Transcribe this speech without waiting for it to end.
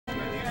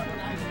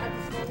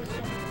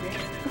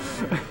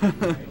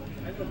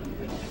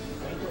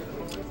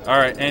All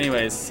right.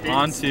 Anyways,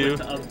 on to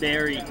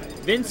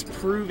Vince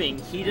proving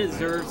he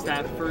deserves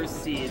that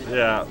first seed.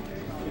 Yeah.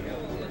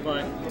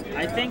 But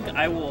I think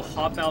I will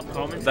hop out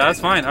commentary. That's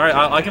fine. All right,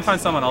 I can find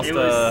someone else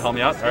to help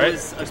me out. All right. It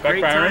was a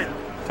great time.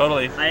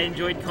 Totally. I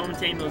enjoyed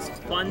commentating those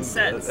fun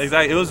sets.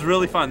 Exactly. It was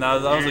really fun.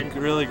 That was a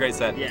really great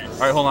set. Yes. All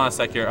right, hold on a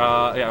sec here.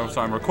 Yeah,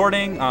 so I'm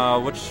recording.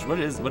 What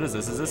is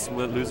this? Is this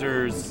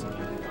losers?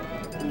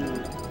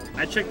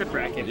 I checked the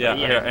bracket. Yeah.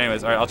 Yeah. Here,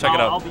 anyways, all right, I'll check it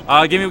out.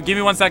 Give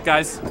me 1 sec,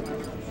 guys.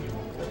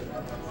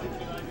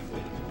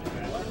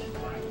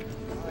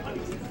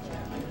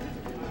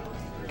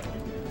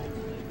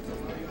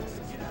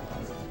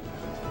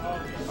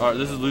 All right,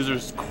 this is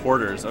losers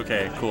quarters.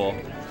 Okay, cool.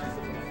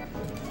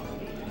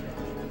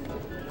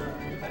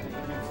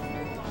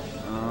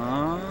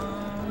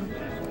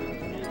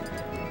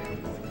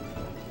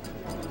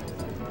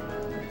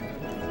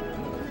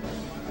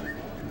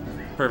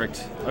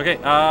 Perfect. Okay,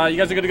 you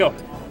guys are good to go.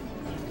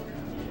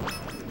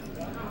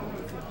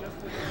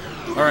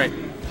 All right.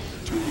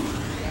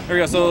 Here we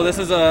go. So this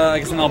is, I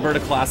guess, an Alberta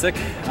classic.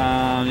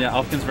 Yeah,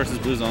 Alphicans versus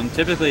BlueZone.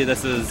 Typically,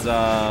 this is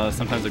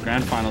sometimes the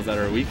grand finals that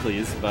are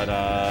weeklies, but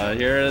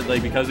here,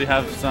 like, because we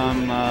have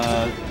some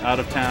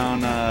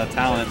out-of-town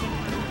talent,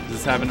 this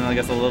is happening, I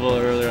guess, a little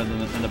earlier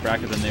in the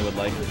bracket than they would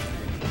like.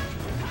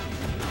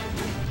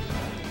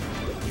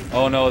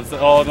 Oh no! It's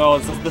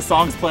the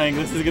song's playing.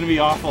 This is gonna be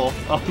awful.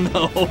 Oh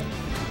no!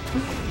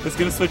 It's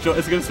gonna switch.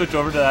 It's gonna switch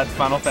over to that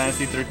Final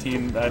Fantasy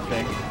 13, I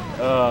think.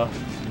 All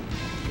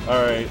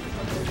right.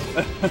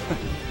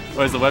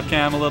 Oh, is the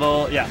webcam a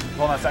little? Yeah.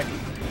 Hold on a second.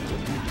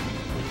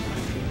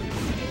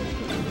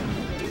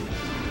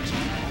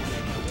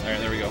 All right,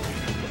 there we go.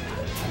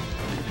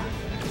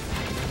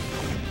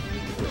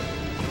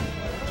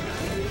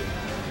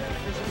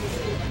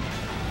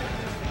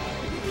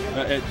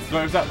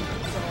 Where's that?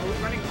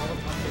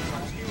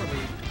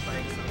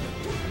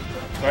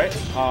 Right?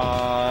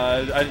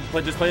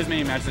 Just play as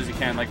many matches as you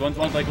can. Like once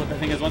like what the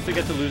thing is, once we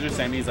get to loser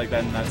semis, like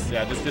then that's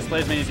just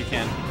play as many as you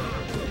can.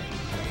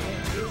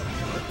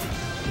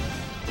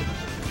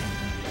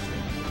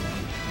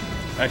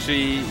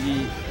 Actually,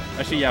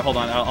 yeah. Hold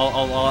on.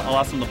 I'll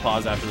ask them to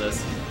pause after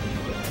this.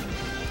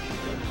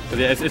 But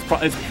yeah,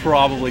 it's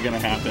probably gonna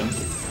happen.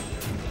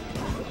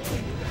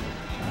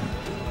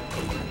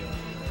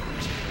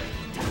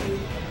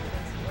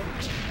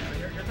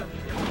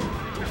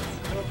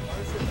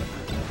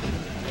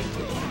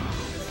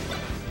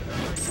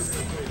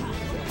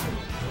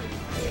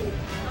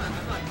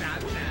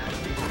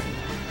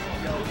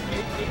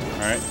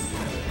 Alright.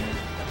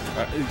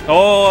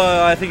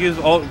 Oh, I think he was.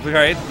 Oh,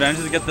 alright.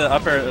 Manages to get the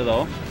up air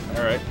though.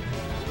 Alright.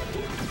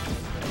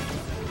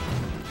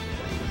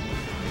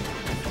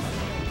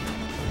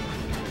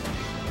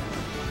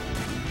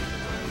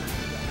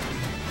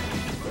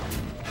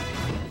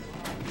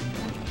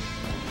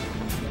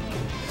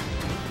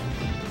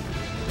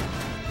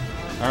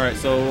 Alright,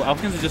 so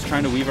Alphicans is just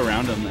trying to weave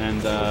around him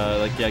and,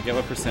 like, yeah, get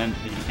what percent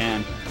he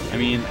can. I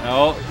mean,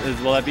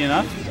 will that be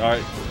enough?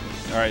 Alright,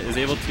 is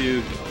able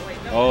to.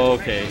 Oh,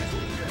 okay.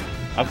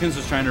 Alphicans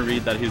was trying to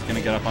read that he was going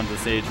to get up onto the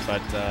stage,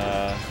 but,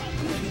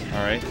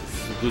 alright.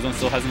 So BlueZone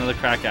still has another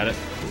crack at it.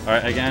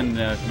 Alright, again,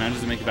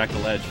 manages to make it back to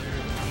ledge.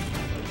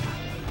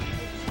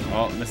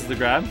 Oh, misses the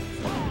grab.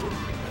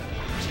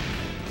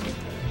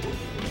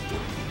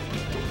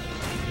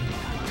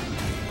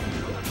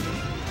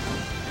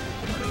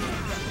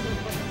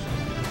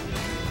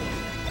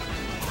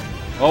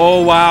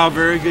 Oh wow,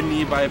 very good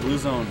knee by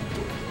BlueZone.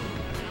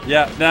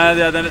 Yeah,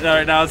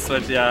 alright, now it's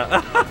switched,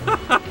 yeah.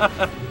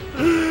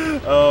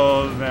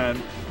 Oh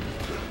man.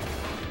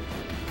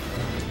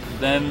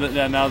 Then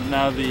yeah, now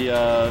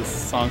the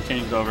song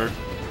changed over.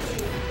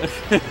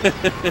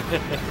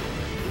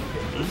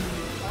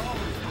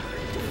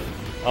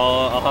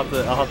 I'll have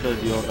to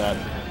deal with that.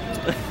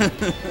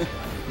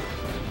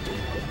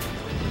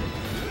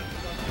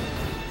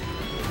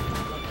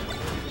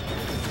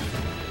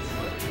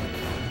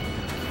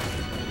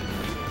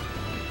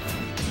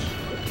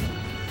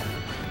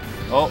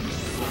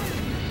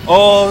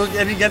 Oh,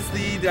 and he gets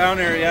the down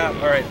air, yeah.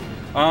 Alright.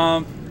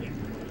 Can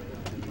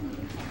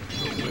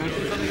I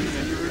say something in the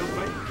menu real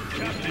quick?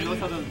 Do you notice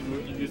how the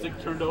music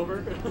turned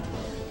over?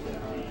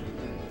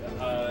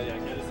 Yeah,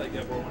 can I just like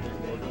get more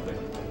real quick?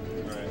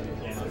 Alright,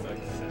 hold on a sec.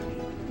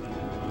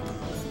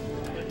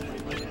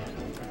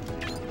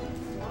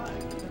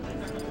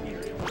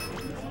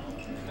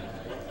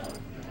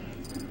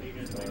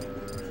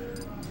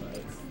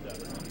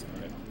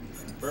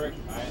 Perfect.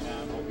 I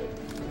am all good.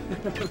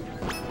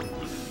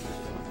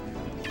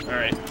 All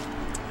right.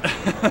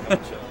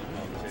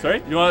 Sorry,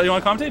 you want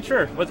to commentate?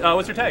 Sure.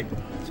 What's your tag?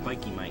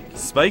 Spiky Mike.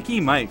 Spiky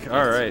Mike.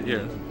 All right,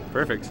 here.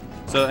 Perfect.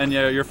 So, and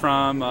you're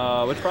from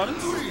which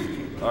province?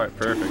 All right,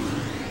 perfect.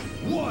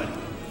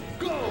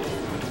 Go!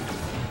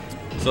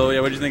 So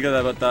yeah, what did you think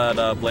about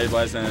that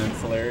Blade-wise and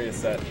Hilarious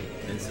set?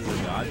 This is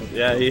a god.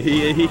 Yeah,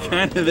 he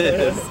kind of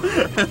is.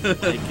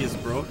 Mike is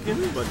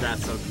broken, but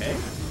that's okay.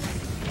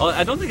 Oh,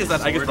 I don't think it's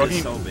that. I guess Sword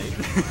is so big.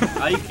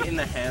 Ike in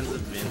the hands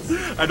of Vince.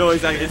 I know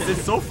exactly.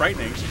 It's so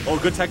frightening. Oh,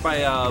 good tech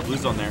by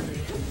BlueZone there.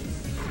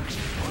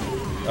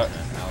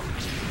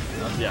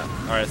 Yeah.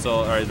 All right.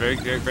 So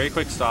very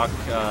quick stock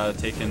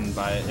taken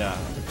by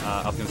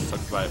Alphicans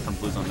took by from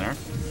BlueZone there.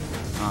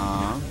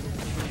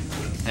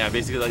 Yeah,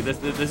 basically like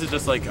this is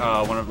just like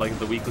one of like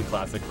the weekly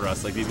classic for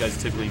us. Like these guys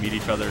typically meet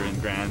each other in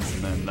grands,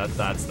 and then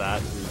that's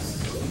that.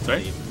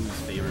 Sorry.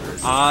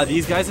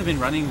 These guys have been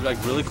running like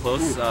really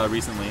close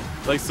recently.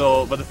 Like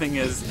so, but the thing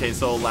is, okay,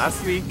 so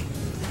last week,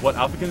 what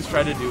Alphicans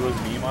tried to do was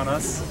meme on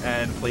us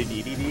and play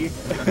DDD,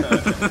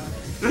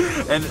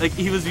 and like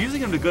he was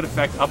using him to good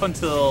effect up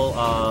until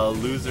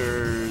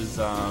losers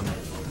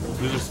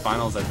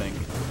finals, I think.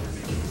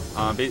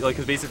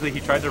 Because basically he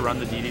tried to run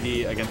the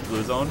DDD against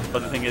BlueZone, but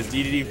the thing is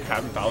DDD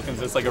Captain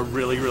Falcons is like a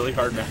really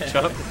hard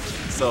matchup.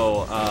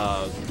 So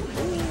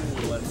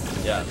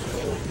yeah.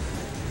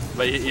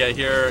 But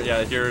here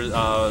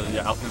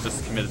Alphicans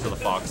just committed to the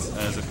Fox and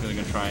is just going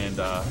to try and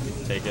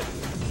take it.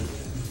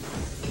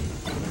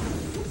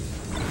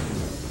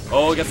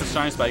 Oh, gets the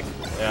Shine Spike.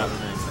 Yeah.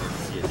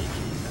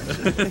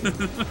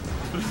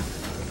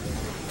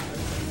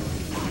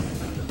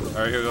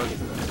 Alright, here we go.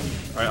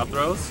 Alright, up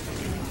throws.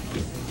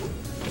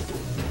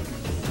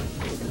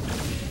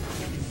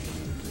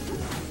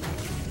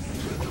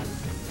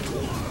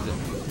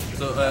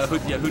 So,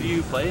 who do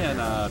you play in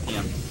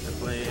PM? I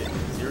play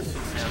 0 6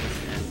 Samus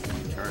and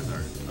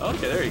Charizard.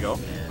 Okay, there you go.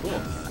 And, cool.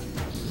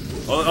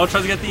 Oh,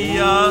 tries to get the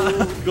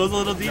goes a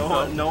little deep.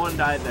 No one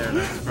died there.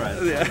 No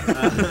surprise. Yeah.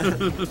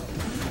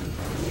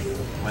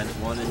 Went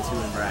 1 and 2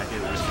 in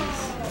bracket, which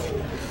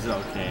is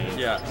okay.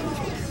 Yeah.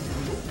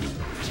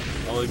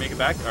 Oh, will he make it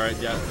back? All right.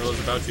 Yeah, it was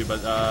about to,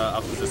 but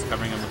Alpha's just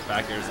covering him with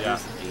back airs. Yeah.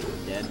 Just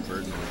a dead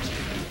bird.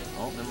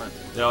 Oh, never mind.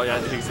 Oh yeah,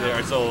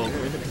 there. So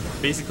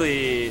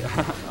basically,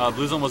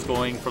 BlueZone was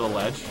going for the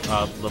ledge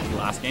the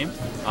last game,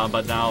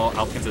 but now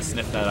Alphicans has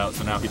sniffed that out,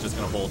 so now he's just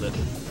gonna hold it.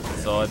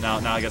 So now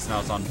I guess now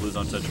it's on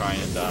BlueZone to try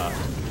and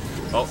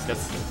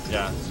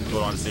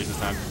go on stage this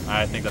time.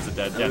 I think that's a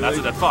dead. Yeah, that's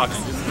a dead Fox.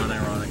 I just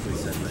unironically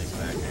said nice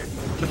back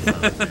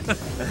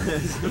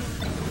there.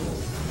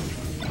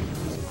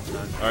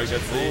 All right,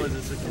 gets the.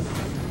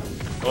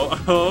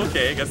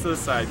 Okay, gets to the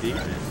side D.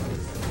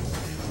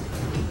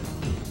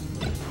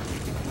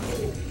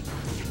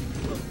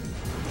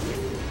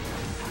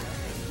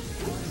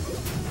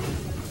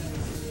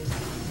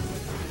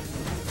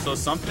 So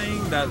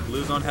something that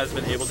BlueZone has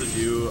been able to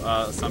do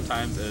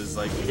sometimes is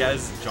like he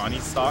has Johnny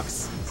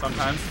stocks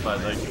sometimes, but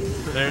like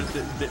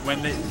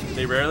when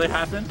they rarely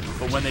happen,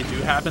 but when they do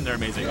happen, they're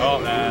amazing. Oh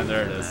man,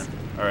 there it is.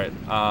 All right.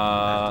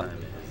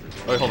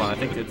 Wait, hold on. I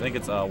think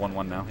it's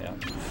 1-1 now. Yeah.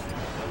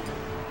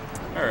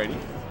 Alrighty.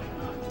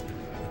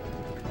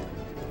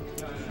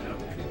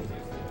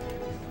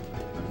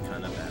 I'm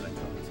kind of bad at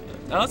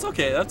commentating. No, that's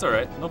okay. That's all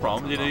right. No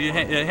problem. You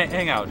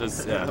hang out.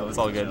 Just yeah, it's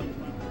all good.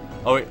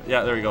 Oh wait,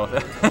 yeah, there we go.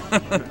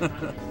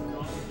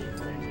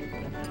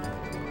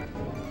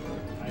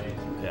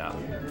 Yeah.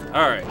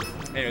 All right.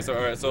 Anyway, so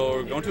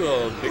we're going to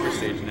a bigger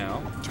stage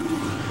now.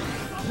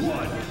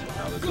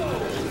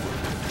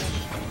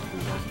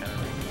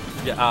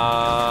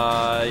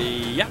 Yeah.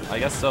 Yeah, I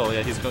guess so.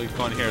 Yeah, he's going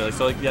here. Like,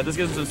 so, like, yeah, this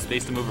gives him some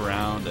space to move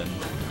around, and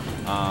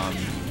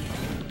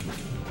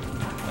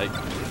like,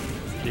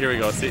 here we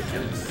go. See,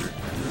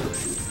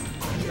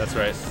 that's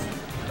right.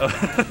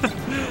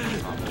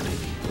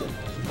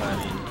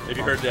 If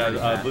you heard,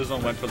 yeah,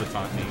 BlueZone went for the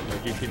taunt me.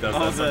 Like he does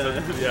that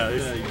sometimes. Yeah,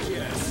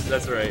 yes.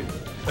 That's right.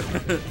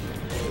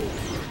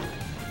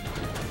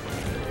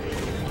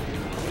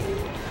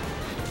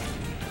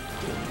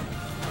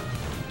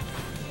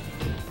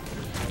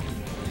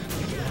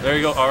 There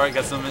you go. All right,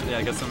 get some as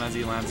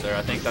he lands there.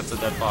 I think that's a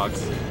dead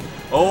Fox.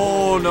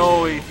 Oh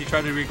no, he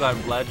tried to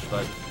re-glide ledge,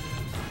 but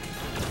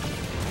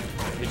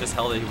he just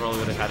held it. He probably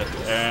would have had it,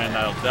 and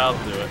that'll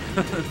do it.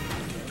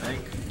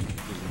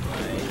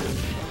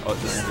 Oh,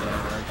 just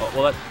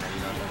well that.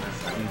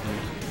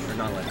 Or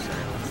not ledge,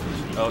 sorry.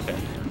 Oh, okay.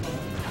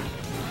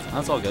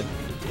 That's all good.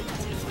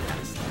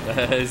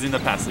 It's in the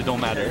past. It don't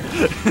matter.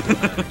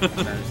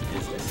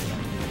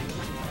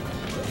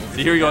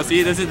 See, here we go.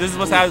 See, this is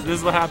what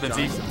happens.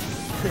 See.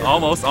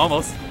 Almost.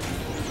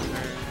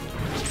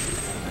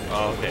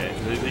 Okay,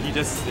 he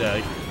just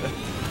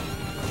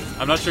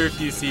I'm not sure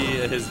if you see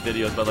his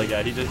videos, but like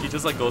yeah, he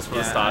just like goes for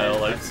the style.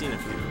 Like I've seen a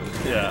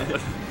few. Yeah.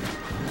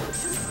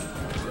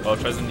 Oh,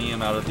 tries to knee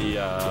him out of the.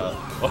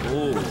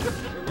 Oh,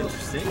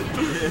 interesting.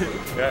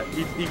 Yeah,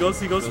 he goes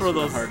for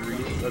those. Hard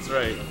read. That's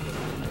right.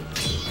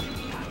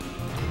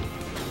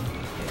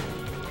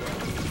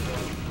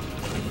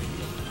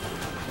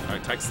 All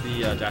right, text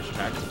the dash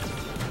attack.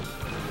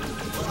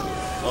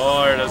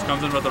 Oh, there it is.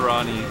 Comes in with the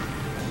Ronnie.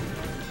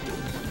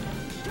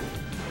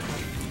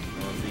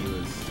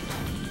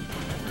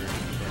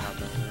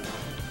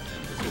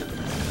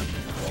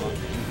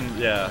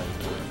 Yeah,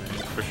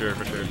 for sure.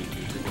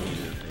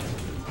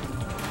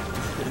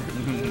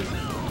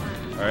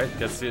 All right,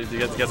 gets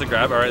a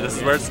grab. All right, this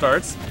is where it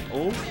starts.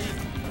 Oh.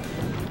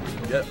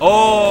 Yeah.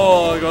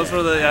 Oh, it goes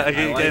for the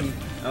again.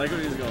 I like what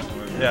he's going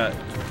for. Yeah.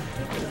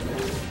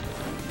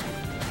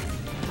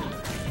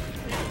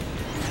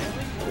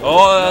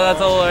 Oh, that's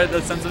all right.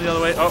 That sends him the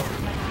other way. Oh.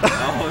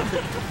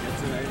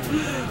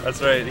 That's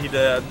right. He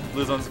did.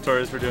 BlueZone's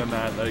victorious for doing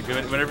that. Like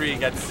whenever he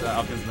gets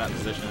Alphicans in that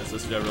position, it's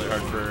just really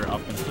hard for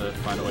Alphicans to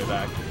find a way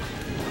back.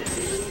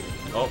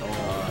 Oh.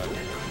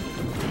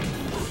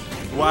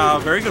 Wow,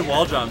 very good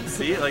wall jump.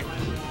 See, like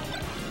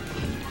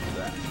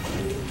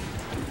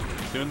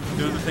doing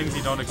the things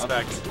you don't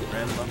expect.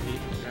 Random bumpy.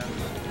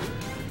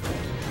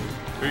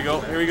 Here we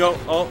go. Here we go.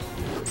 Oh.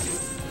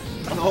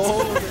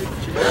 Oh,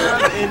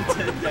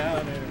 into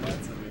down air.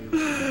 That's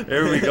amazing.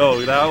 There we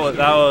go.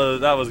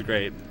 That was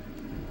great.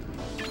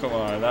 Come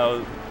on, that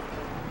was.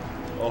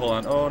 Oh, hold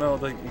on. Oh no,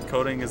 the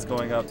encoding is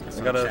going up.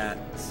 I gotta chat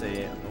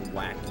say a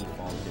wacky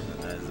Falcon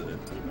as a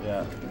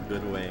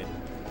good way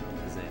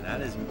to say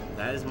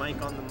that is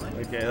Mike on the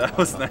mic. Okay, that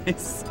was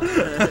nice.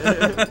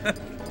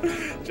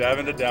 Jab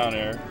into down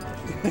air.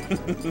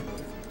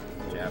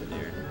 Jab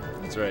there.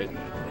 That's right.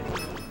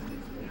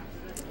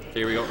 Okay,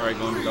 here we go. All right,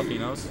 going to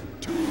Delfinos.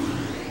 2,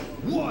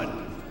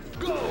 1,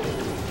 go!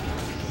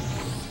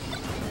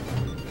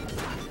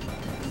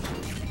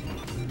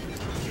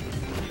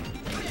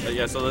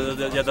 Yeah, so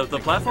the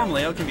platform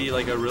layout can be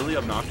like a really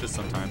obnoxious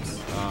sometimes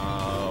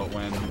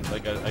when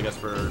like I guess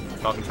for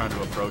Falcon trying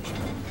to approach,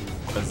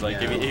 because like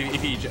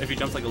if he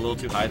jumps like a little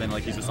too high, then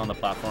like he's just on the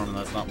platform and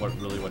that's not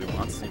really what he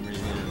wants. Same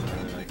reason,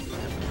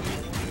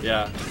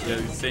 yeah,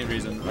 same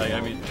reason. Like I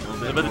mean,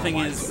 but the thing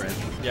is,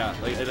 yeah,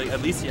 like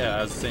at least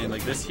I was saying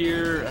like this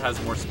here has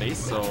more space,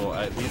 so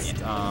at least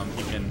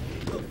he can.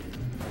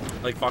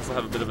 Like Fox will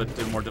have a bit of a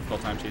more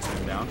difficult time chasing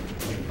him down.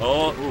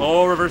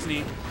 Oh, reverse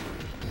knee.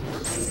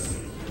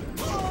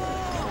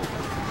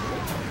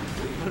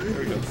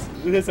 There he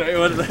goes. Sorry,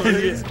 what is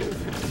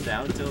that?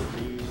 Down tilt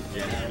knee,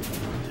 jab.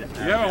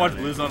 You haven't watched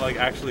BlueZone like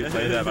actually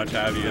play that much,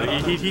 have you?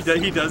 Like,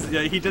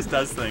 he just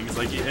does things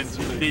like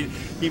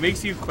he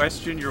makes you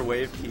question your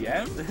way of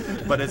PM,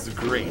 but it's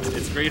great.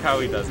 It's great how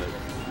he does it.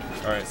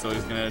 All right, so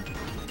he's gonna.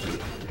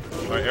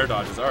 All right, air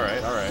dodges. All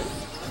right.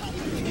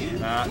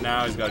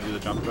 Now he's got to do the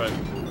jump. Right.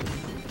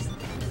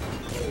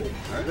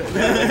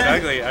 Yeah,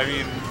 exactly. I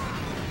mean,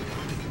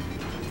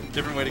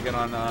 different way to get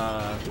on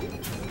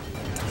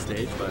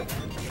stage, but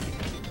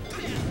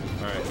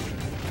all right.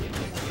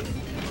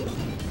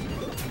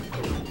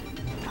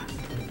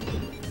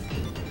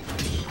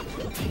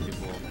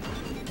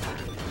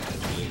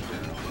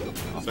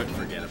 Also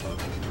forget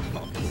about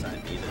Falcon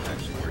side B that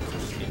actually works in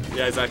this game.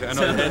 Yeah, exactly. I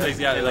know.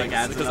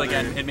 Yeah, because like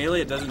in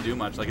Melee it doesn't do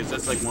much. Like it's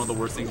just like one of the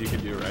worst things you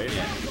can do, right?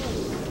 Yeah.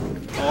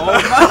 Oh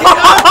my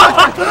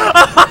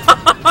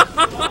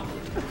god!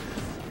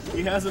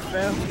 He has a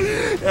family.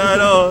 Yeah, I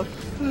know.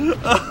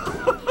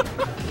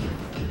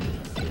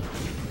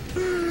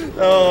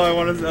 Oh, I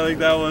want to say like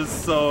that was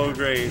so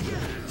great.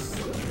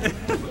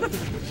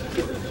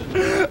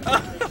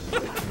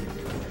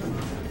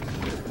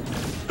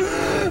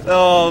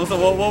 Oh, so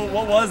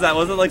what was that?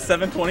 Was it like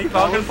 720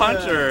 Falcon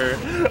Punch or?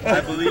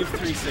 I believe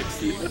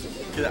 360.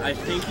 Cause I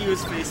think he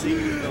was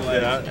facing the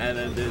ledge and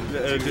then did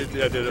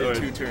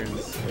two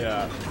turns.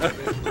 Yeah.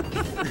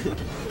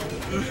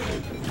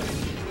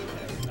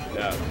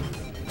 Yeah.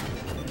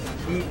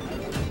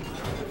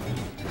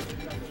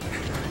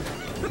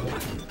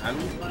 I'm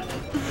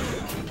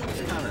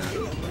kind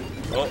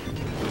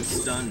of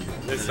stunned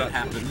that it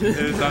happened.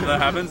 Is that what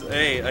happens?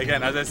 Hey,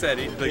 again, as I said,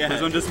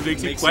 this one just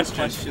makes you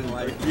question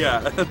life.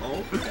 Yeah.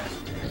 Oh,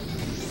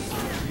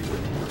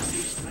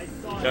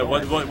 yeah.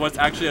 What's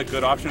actually a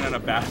good option and a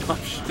bad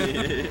option? All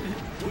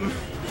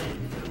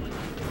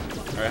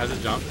right, has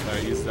it jumped? All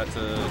right, use that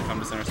to come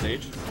to center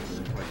stage.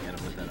 Quite gotta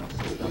put that up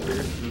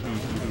here.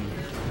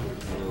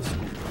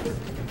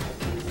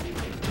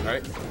 All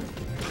right.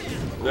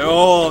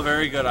 Oh,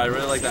 very good. I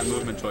really like that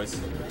movement choice.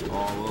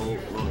 Oh,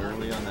 a little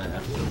early on that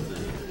F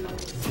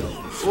tilt.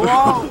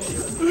 Whoa!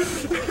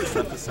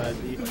 Step aside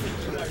B.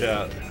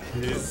 Yeah,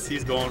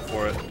 he's going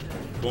for it.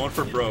 Going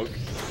for broke.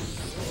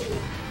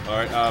 All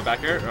right,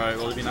 back air. All right,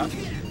 will it be enough?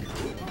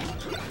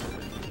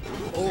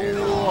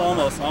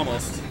 Oh,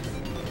 almost.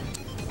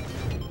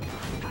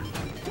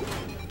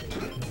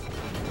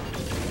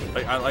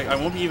 I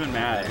won't be even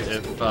mad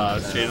if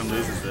Shaden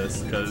loses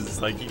this,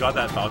 because like he got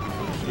that Falcon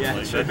position. Yeah,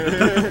 like, sure.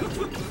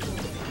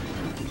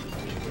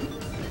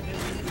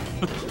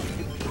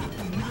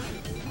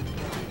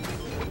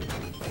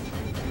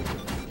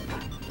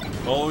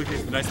 Oh,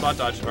 okay, nice spot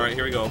dodge. All right,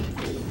 here we go.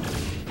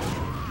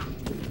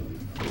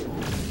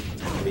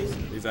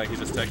 Exactly,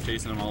 just tech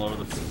chasing him all over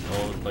the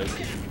place.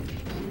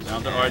 Now,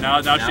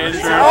 now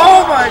Shaden's turn.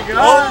 Oh my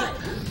god!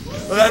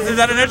 Oh, is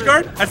that an edge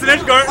guard? That's an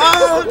edge guard.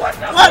 Oh, what?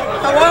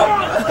 Hello?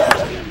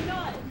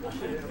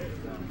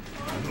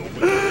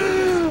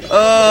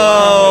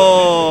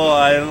 Oh,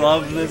 I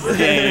love this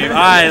game.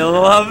 I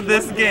love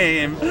this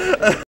game.